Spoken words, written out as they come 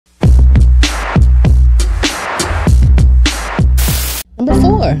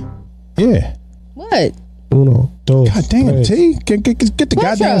Yeah. What? Uno, dos, God damn, T. Get the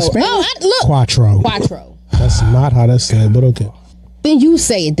goddamn Spanish. Oh, look. Quattro. Quattro. That's not how that's said, but okay. Then you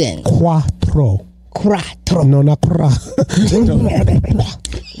say it then. Quattro. Quattro. No, not cra.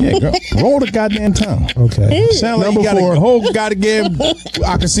 Yeah, girl. Roll the goddamn tongue. Okay. Sound like you got a whole goddamn.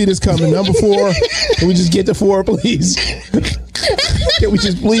 I can see this coming. Number 4. Can we just get the 4, please? Can we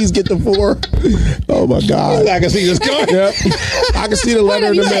just please get the 4? Oh my God. I can see this coming. Yep. I can see the letter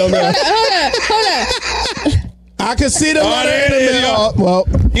in the mail now. Hold on. I can see the letter in the mail. Well,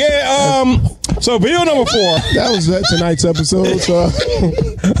 yeah. So video number 4. That was tonight's episode. So.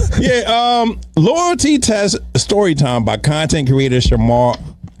 Yeah. Loyalty test story time by content creator Shamar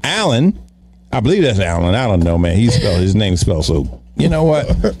Allen. I believe that's Allen. I don't know, man. His name spelled so. You know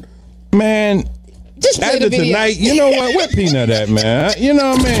what, man. Just after tonight, you know what? Where Peanut at, man? You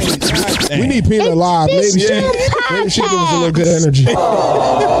know what I mean? We need Peanut live. Maybe she give us a little good energy.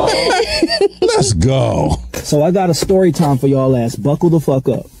 Let's go. So I got a story time for y'all ass. Buckle the fuck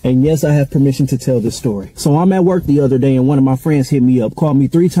up. And yes, I have permission to tell this story. So I'm at work the other day and one of my friends hit me up, called me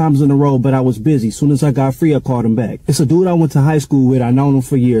 3 times in a row, but I was busy. Soon as I got free, I called him back. It's a dude I went to high school with. I known him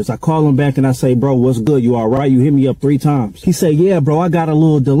for years. I call him back and I say, bro, what's good? You all right? You hit me up 3 times. He said, yeah, bro, I got a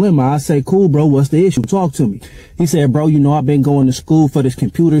little dilemma. I say, cool, bro. What's the issue? Talk to me. He said, bro, you know, I've been going to school for this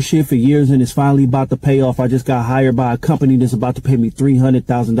computer shit for years and it's finally about to pay off. I just got hired by a company that's about to pay me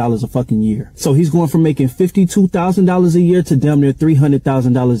 $300,000 a fucking year. So he's going from making $52,000 a year to damn near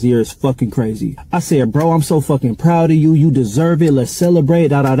 $300,000 a year. It's fucking crazy. I said, bro, I'm so fucking proud of you. You deserve it. Let's celebrate.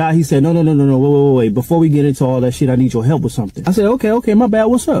 Da da da. He said, no. Wait. Before we get into all that shit, I need your help with something. I said, okay, my bad.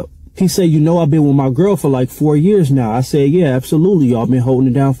 What's up? He said, you know, I've been with my girl for like 4 years now. I said, yeah, absolutely. Y'all been holding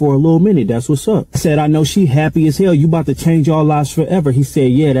it down for a little minute. That's what's up. I said, I know she happy as hell. You about to change our lives forever. He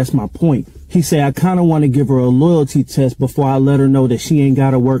said, yeah, that's my point. He said, I kind of want to give her a loyalty test before I let her know that she ain't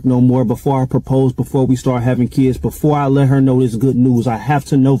got to work no more, before I propose, before we start having kids, before I let her know this good news. I have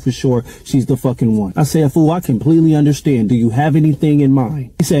to know for sure she's the fucking one. I said, fool, I completely understand. Do you have anything in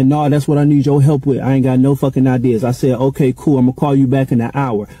mind? He said, no, that's what I need your help with. I ain't got no fucking ideas. I said, okay, cool. I'm going to call you back in an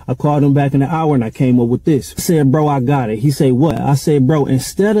hour. I called him back in an hour and I came up with this. I said, bro, I got it. He said, what? I said, bro,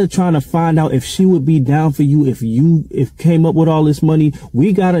 instead of trying to find out if she would be down for you, if came up with all this money,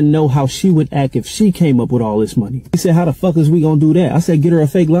 we got to know how she would act if she came up with all this money. He said, how the fuck is we gonna do that? I said, get her a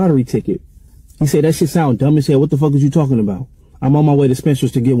fake lottery ticket. He said, that shit sound dumb as hell. What the fuck is you talking about? I'm on my way to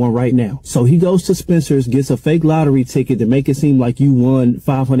Spencer's to get one right now. So he goes to Spencer's, gets a fake lottery ticket to make it seem like you won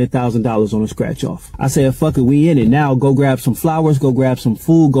 $500,000 on a scratch off. I said, fuck it, we in it now. Go grab some flowers, go grab some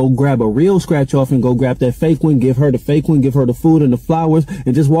food, go grab a real scratch off and go grab that fake one, give her the fake one, give her the food and the flowers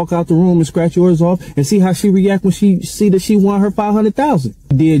and just walk out the room and scratch yours off and see how she react when she see that she won her $500,000.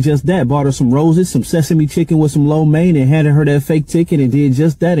 Did just that, bought her some roses, some sesame chicken with some lo mein and handed her that fake ticket and did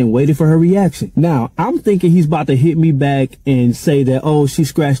just that and waited for her reaction. Now, I'm thinking he's about to hit me back and say that, oh, she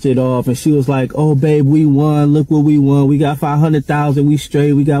scratched it off and she was like, oh babe, we won, look what we won, we got 500,000, we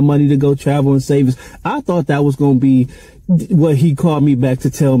straight, we got money to go travel and save us. I thought that was gonna be what he called me back to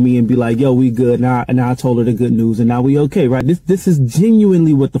tell me and be like, yo, we good now. And I told her the good news and now we okay, right? This is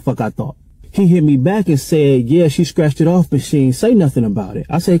genuinely what the fuck I thought. He hit me back and said, yeah, she scratched it off, but she ain't say nothing about it.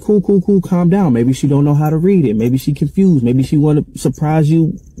 I said, cool, calm down. Maybe she don't know how to read it. Maybe she confused. Maybe she want to surprise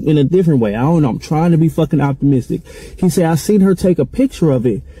you in a different way. I don't know. I'm trying to be fucking optimistic. He said, I seen her take a picture of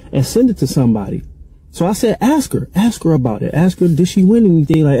it and send it to somebody. So I said, ask her about it. Ask her, did she win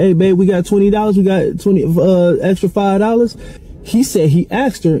anything? Like, hey, babe, we got $20. We got extra $5. He said he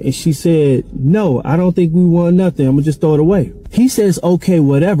asked her and she said, no, I don't think we won nothing. I'm gonna just throw it away. He says, okay,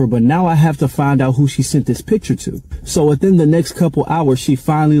 whatever, but now I have to find out who she sent this picture to. So within the next couple hours, she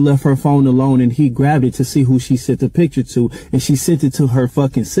finally left her phone alone and he grabbed it to see who she sent the picture to. And she sent it to her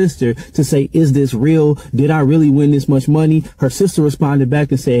fucking sister to say, is this real? Did I really win this much money? Her sister responded back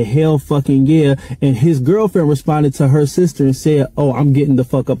and said, hell fucking yeah. And his girlfriend responded to her sister and said, oh, I'm getting the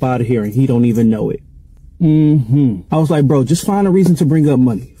fuck up out of here. And he don't even know it. I was like, bro, just find a reason to bring up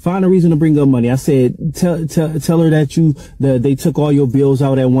money. Find a reason to bring up money. I said, tell her that they took all your bills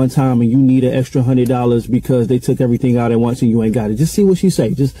out at one time and you need an extra $100 because they took everything out at once and you ain't got it. Just see what she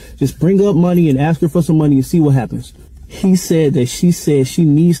say. Just bring up money and ask her for some money and see what happens. He said that she said she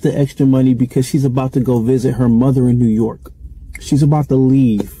needs the extra money because she's about to go visit her mother in New York. She's about to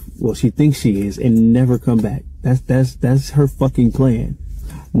leave. Well, she thinks she is and never come back. That's her fucking plan.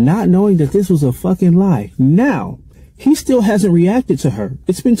 Not knowing that this was a fucking lie. Now, he still hasn't reacted to her.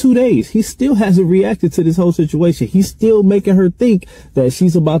 It's been 2 days. He still hasn't reacted to this whole situation. He's still making her think that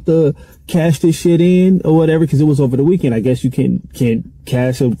she's about to cash this shit in or whatever because it was over the weekend. I guess you can't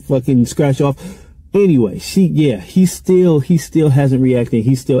cash a fucking scratch off. Anyway, he still hasn't reacted.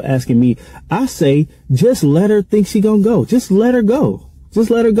 He's still asking me. I say, just let her think she gonna go. Just let her go. Just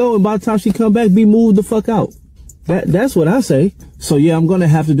let her go. And by the time she come back, be moved the fuck out. That's what I say. So yeah, I'm going to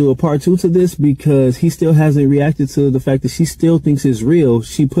have to do a part 2 to this because he still hasn't reacted to the fact that she still thinks it's real.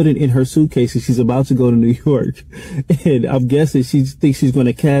 She put it in her suitcase and she's about to go to New York. And I'm guessing she thinks she's going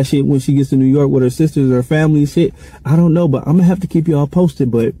to cash it when she gets to New York with her sisters or her family and shit. I don't know, but I'm going to have to keep y'all posted.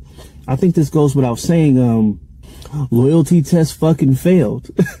 But I think this goes without saying, loyalty test fucking failed.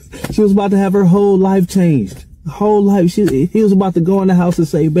 She was about to have her whole life changed. Whole life. He was about to go in the house and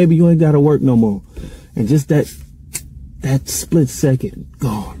say, baby, you ain't got to work no more. And just that split second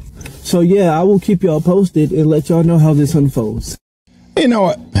gone. So yeah, I will keep y'all posted and let y'all know how this unfolds. You know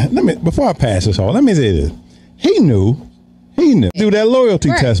what? Before I pass this on, let me say this. He knew. Do that loyalty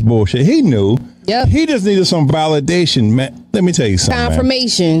test bullshit. He knew. Yep. He just needed some validation, man. Let me tell you something.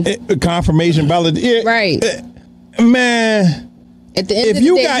 Confirmation. Confirmation, validation. Right. Man. At the end if of the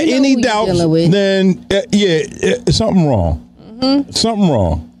you day, got you know any who you're doubts, dealing with. then something wrong. Mm-hmm. Something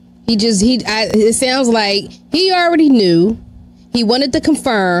wrong. It sounds like he already knew. He wanted to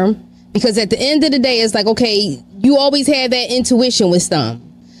confirm because at the end of the day, it's like, okay, you always have that intuition with some.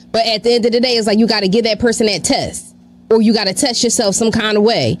 But at the end of the day, it's like you got to give that person that test or you got to test yourself some kind of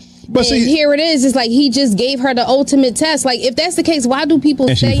way. But see, here it is. It's like he just gave her the ultimate test. Like, if that's the case, why do people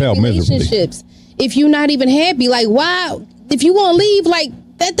stay in relationships if you're not even happy? Like, why? If you want to leave,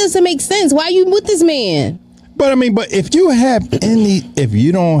 like, that doesn't make sense. Why are you with this man? But I mean, if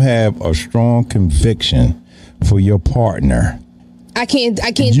you don't have a strong conviction for your partner, I can't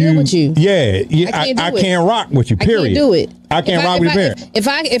deal with you. Yeah, I can't rock with you. Period. I can't do it. I can't rock with you.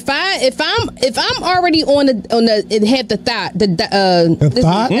 If I'm already on the have the thought the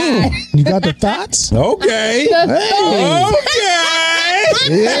thought. You got the thoughts? Okay.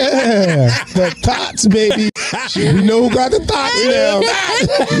 Yeah, the thoughts, baby. We know who got the thoughts now.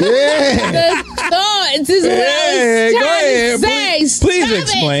 Yeah, the thoughts is what I was trying to say. Please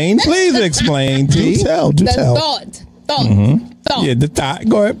explain. Please explain. Do tell. Thought. Thought. Yeah, the thought.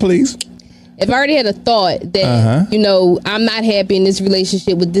 Go ahead, please. If I already had a thought that I'm not happy in this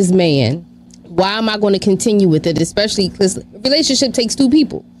relationship with this man, why am I going to continue with it? Especially because a relationship takes two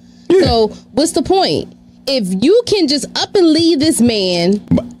people. Yeah. So what's the point? If you can just up and leave this man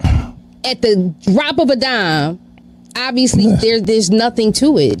at the drop of a dime, obviously there's nothing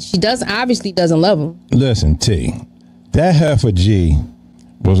to it. She obviously doesn't love him. Listen, T, that heifer G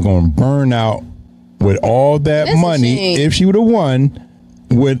was going to burn out with all that money if she would have won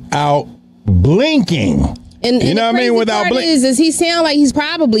without blinking. And you know what I mean? Without blinking. Is he sound like he's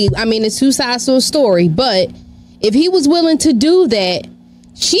probably, I mean, it's two sides to a story, but if he was willing to do that,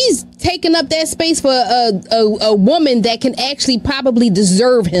 she's taking up that space for a woman that can actually probably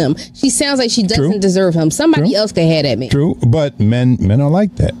deserve him. She sounds like she doesn't deserve him. Somebody else can have that man. True, but men don't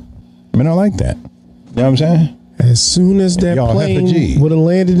like that. Men don't like that. You know what I'm saying? As soon as that plane would have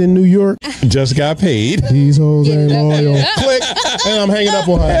landed in New York, just got paid. These hoes ain't loyal. Click, and I'm hanging up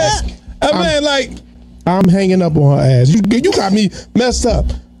on her ass. I'm hanging up on her ass. You got me messed up.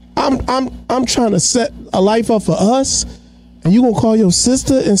 I'm trying to set a life up for us, and you gonna call your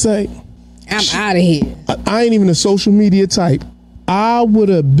sister and say, "I'm out of here." I ain't even a social media type. I would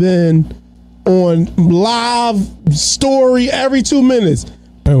have been on live story every 2 minutes.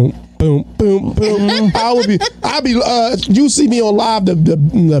 Boom. Boom, boom, boom. I'll be. You see me on live.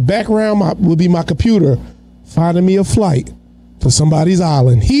 The background would be my computer finding me a flight to somebody's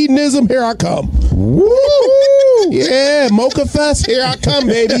island. Hedonism, here I come. Woo! Yeah, Mocha Fest, here I come,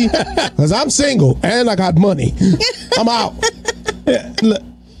 baby. Because I'm single and I got money. I'm out. Yeah,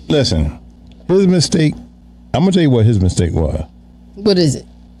 listen, his mistake. I'm gonna tell you what his mistake was. What is it?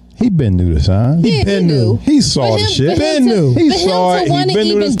 He been new to sign. He been new. He saw the shit. Been new. He saw it. He been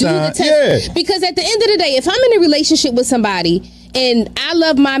new this time. Yeah. Because at the end of the day, if I'm in a relationship with somebody and I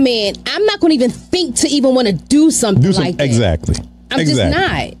love my man, I'm not going to even think to even want to do something like that. Exactly. I'm just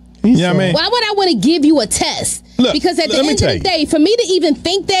not. You know what I mean? Why would I want to give you a test? Look, because at the end of the day, for me to even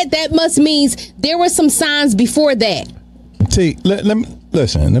think that must means there were some signs before that. T, let me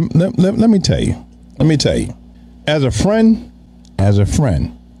tell you. Let me tell you. As a friend,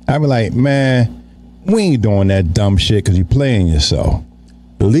 I be like, man, we ain't doing that dumb shit because you playing yourself.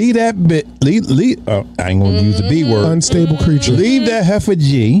 Leave that bit. I ain't gonna use the B word. Unstable creature. Leave that heifer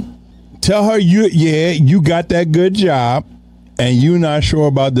G. Tell her you got that good job, and you not sure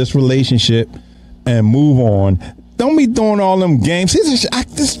about this relationship, and move on. Don't be doing all them games. I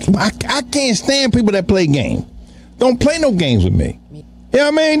can't stand people that play games. Don't play no games with me. You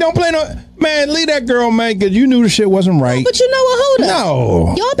know what I mean? Don't play no. Man, leave that girl, man, because you knew the shit wasn't right. But you know what? Hold up.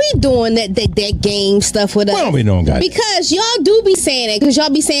 No. Y'all be doing that game stuff with us. We don't be doing that. Because y'all do be saying it. Because y'all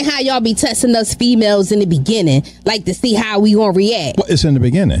be saying how y'all be testing us females in the beginning. Like to see how we gonna react. Well, it's in the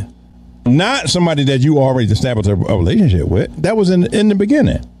beginning. Not somebody that you already established a relationship with. That was in the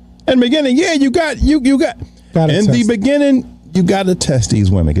beginning. In the beginning, yeah, you got in the beginning, you got to test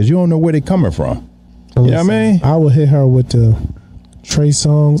these women because you don't know where they're coming from. Listen, you know what I mean? I will hit her with the Trey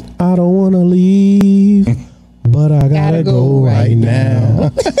Songz, I don't want to leave, but I gotta go right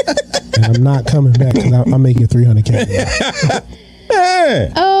now. And I'm not coming back because I'm making $300K.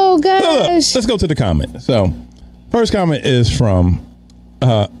 Hey. Oh, gosh. So look, let's go to the comment. So, first comment is from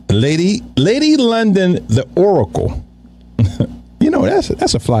Lady London the Oracle. You know, that's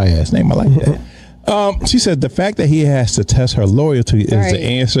a fly ass name. I like that. She said the fact that he has to test her loyalty is the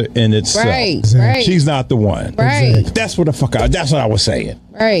answer in itself. Right. She's not the one. Right. That's what that's what I was saying.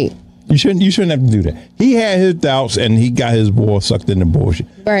 Right. You shouldn't have to do that. He had his doubts and he got his ball sucked in the bullshit.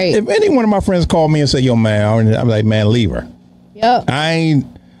 Right. If any one of my friends called me and say, "Yo, man," I'm like, "Man, leave her." Yep. I ain't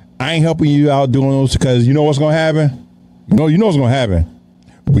helping you out doing those because you know what's gonna happen. You know what's gonna happen.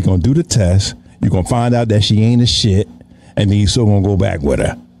 We're gonna do the test. You're gonna find out that she ain't a shit, and then you still gonna go back with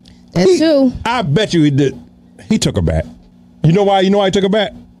her. That's true. I bet you he did. He took her back. You know why? You know why he took her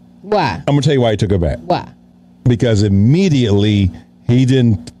back? Why? I'm gonna tell you why he took her back. Why? Because immediately he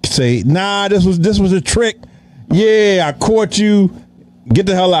didn't say, "Nah, this was a trick. Yeah, I caught you. Get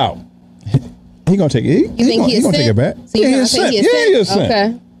the hell out." He gonna take it. You think he gonna take it back? So you he's sent. He's sent.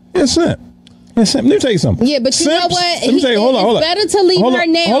 Okay. He's sent. Let me tell you something. Yeah, but you know what? Let me tell you. Hold on. It's better to leave her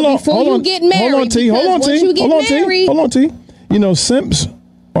now before you get married. Hold on, T. Once you get married, Hold on, T. You know, simps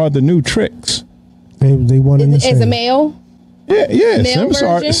are the new tricks. They want to as a male. Yeah.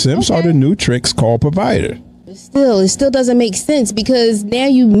 Male Simps are the new tricks called provider. But still, it still doesn't make sense because now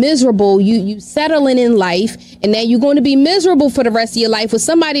you miserable. You settling in life, and now you're going to be miserable for the rest of your life with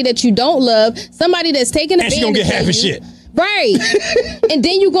somebody that you don't love, somebody that's taking advantage of you. And she gonna get half of shit. Right. And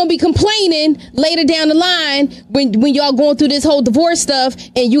then you're going to be complaining later down the line when y'all going through this whole divorce stuff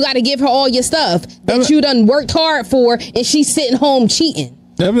and you got to give her all your stuff that you done worked hard for and she's sitting home cheating.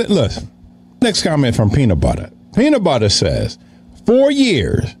 Look, next comment from Peanut Butter. Peanut Butter says, 4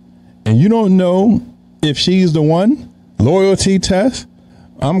 years and you don't know if she's the one? Loyalty test?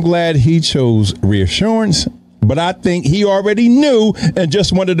 I'm glad he chose reassurance, but I think he already knew and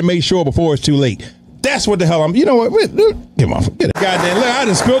just wanted to make sure before it's too late. That's what the hell I'm. You know what? Get it. Goddamn! Look, I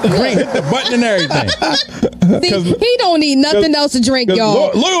just spilled the drink, hit the button, and everything. See, he don't need nothing else to drink, y'all.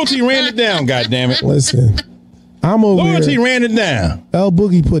 Loyalty ran it down. Goddamn it! Listen, I'm over Loyalty here. ran it down. L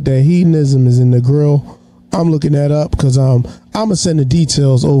Boogie put that hedonism is in the grill. I'm looking that up because I'm gonna send the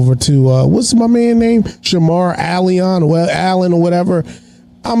details over to what's my man name? Shamar Allen or whatever.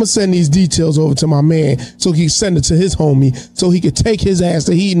 I'm gonna send these details over to my man so he can send it to his homie so he could take his ass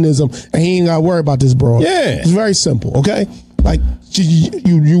to hedonism and he ain't gotta worry about this broad. Yeah. It's very simple, okay? Like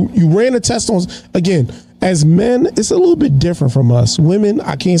you ran a test on, again, as men, it's a little bit different from us. Women,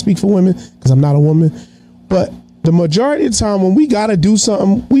 I can't speak for women because I'm not a woman, but the majority of the time when we gotta do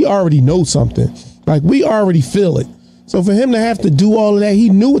something, we already know something. Like we already feel it. So for him to have to do all of that, he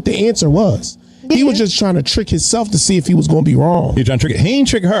knew what the answer was. He was just trying to trick himself to see if he was going to be wrong. He trying to trick it. He ain't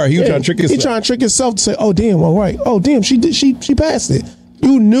trick her. He was trying to trick himself. He trying to trick himself to say, "Oh damn, all right. Oh damn, she passed it."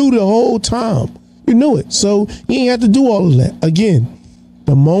 You knew the whole time. You knew it. So you ain't had to do all of that. Again,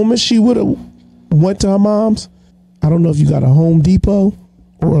 the moment she would have went to her mom's, I don't know if you got a Home Depot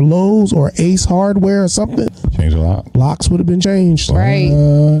or a Lowe's or Ace Hardware or something. Change the lock. Locks would have been changed. Right.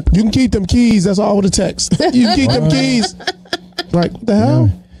 You can keep them keys. That's all with a text. You can keep them keys. Like what the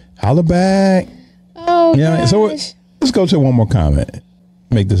hell? Holla back. Oh, yeah. So let's go to one more comment.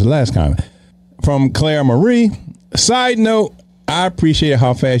 Make this the last comment from Claire Marie. Side note: I appreciate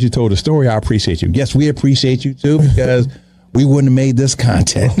how fast you told the story. I appreciate you. Yes, we appreciate you too because we wouldn't have made this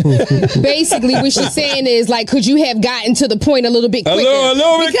content. Basically, what she's saying is like, could you have gotten to the point a little bit quicker? A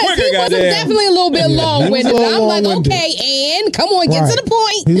little bit because quicker. He was definitely a little bit long-winded. I'm like, okay, and come on, get to the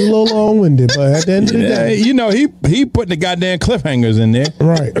point. He's a little long-winded, but at the end of the day, you know, he putting the goddamn cliffhangers in there.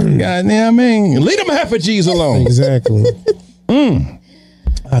 Right. Goddamn, I mean, leave them half of G's alone. Exactly.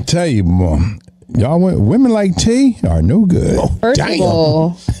 I tell you, Mom, y'all women like T are no good. First of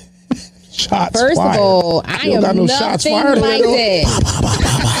all, shots First fired. of all, I am got no nothing shots fired like there,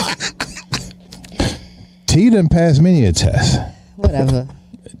 that. T done pass many a test. Whatever.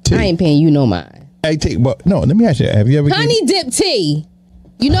 T. I ain't paying you no mind. Hey T, but no, let me ask you: have you ever? Honey Dip T.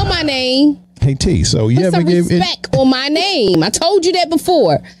 You know my name. Hey T, so you Put ever some give respect on my name. I told you that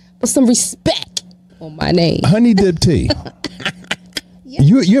before. Put some respect on my name. Honey Dip T?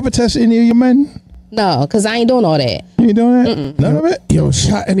 You ever tested any of your men? No, because I ain't doing all that. You ain't doing that? None of it? You ever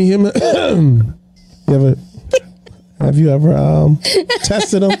shot any of him? Have you ever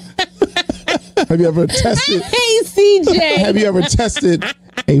tested them? Have you ever tested? Hey, CJ. Have you ever tested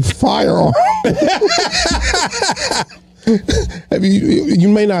a firearm? Have you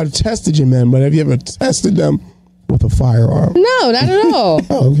may not have tested your men, but have you ever tested them with a firearm? No, not at all.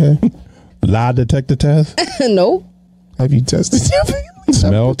 Oh, okay. Lie detector test? Nope. Have you tested your family?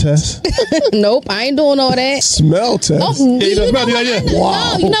 Smell test? Nope, I ain't doing all that. Smell test? Oh, Yeah, you know,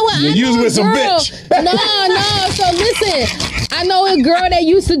 wow. No, you know what? You I use know with a some girl. bitch. No. So listen, I know a girl that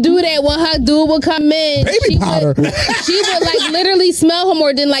used to do that when her dude would come in. Baby powder. She would like literally smell him,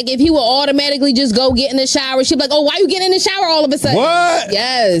 or then like if he would automatically just go get in the shower, she'd be like, "Oh, why you getting in the shower all of a sudden?" What?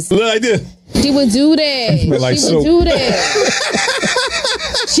 Yes. Look like this. She would do that. Smell like she soap. would do that.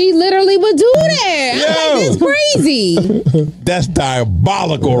 She literally would do that. I'm like, that's crazy. That's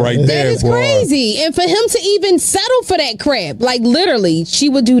diabolical right there, That is boy. crazy. And for him to even settle for that crap, like literally, she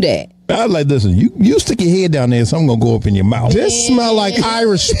would do that. I was like, listen, you stick your head down there, so I'm gonna go up in your mouth. This smell like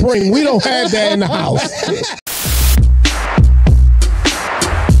Irish Spring. We don't have that in the house.